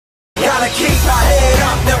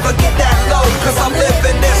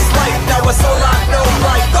it's all I know.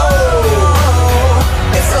 Like,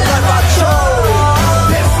 oh, it's a life I chose.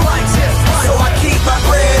 This life, so I keep my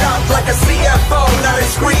bread up like a CFO. Now they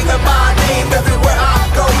screaming my name everywhere I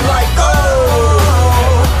go. Like,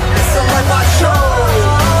 oh, it's a life I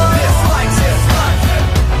chose. This life,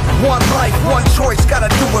 one life, one choice, gotta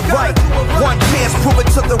do it right. One chance, prove it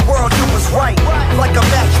to the world you was right. Like a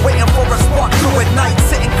match waiting for a spark to ignite.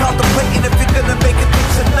 Sitting contemplating if you're gonna make it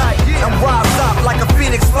through tonight. And rise up like a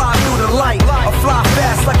phoenix flying through the light. Or fly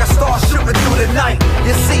fast like a star shooting through the night.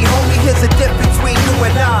 You see, homie, here's a difference between you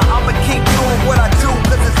and I. I'ma keep doing what I do,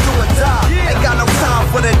 cause it's do or die. Ain't got no time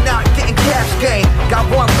for the not getting cash game. Got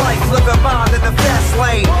one life, living mine in the fast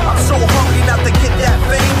lane. I'm so hungry not to get that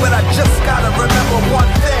fame, but I just gotta remember one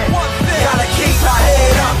thing. Gotta keep my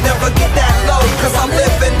head up, never get that low, cause I'm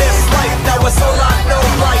living this life, now it's all I